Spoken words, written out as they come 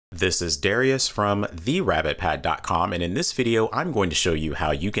This is Darius from therabbitpad.com, and in this video I'm going to show you how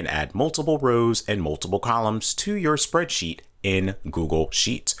you can add multiple rows and multiple columns to your spreadsheet in Google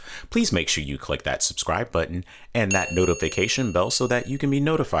Sheets. Please make sure you click that subscribe button and that notification bell so that you can be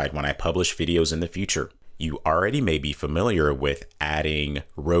notified when I publish videos in the future. You already may be familiar with adding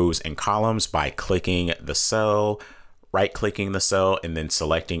rows and columns by clicking the cell, right-clicking the cell, and then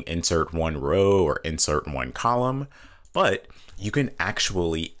selecting insert one row or insert one column. But you can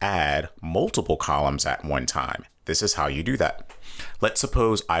actually add multiple columns at one time. This is how you do that. Let's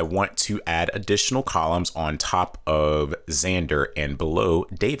suppose I want to add additional columns on top of Xander and below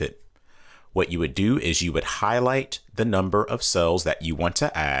David. What you would do is you would highlight the number of cells that you want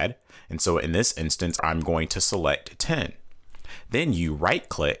to add. And so in this instance, I'm going to select 10. Then you right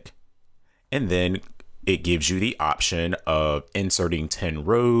click, and then it gives you the option of inserting 10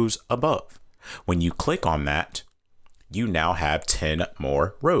 rows above. When you click on that, you now have 10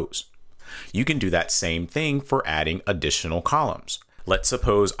 more rows. You can do that same thing for adding additional columns. Let's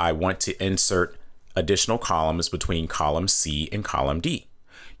suppose I want to insert additional columns between column C and column D.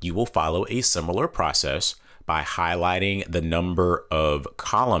 You will follow a similar process by highlighting the number of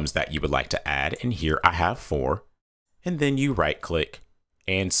columns that you would like to add, and here I have 4. And then you right click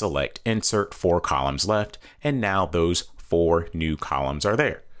and select insert 4 columns left, and now those 4 new columns are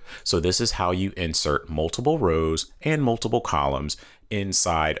there. So this is how you insert multiple rows and multiple columns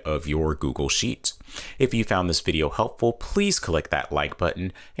inside of your Google Sheets. If you found this video helpful, please click that like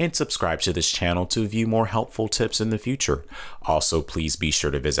button and subscribe to this channel to view more helpful tips in the future. Also, please be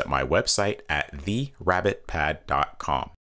sure to visit my website at therabbitpad.com.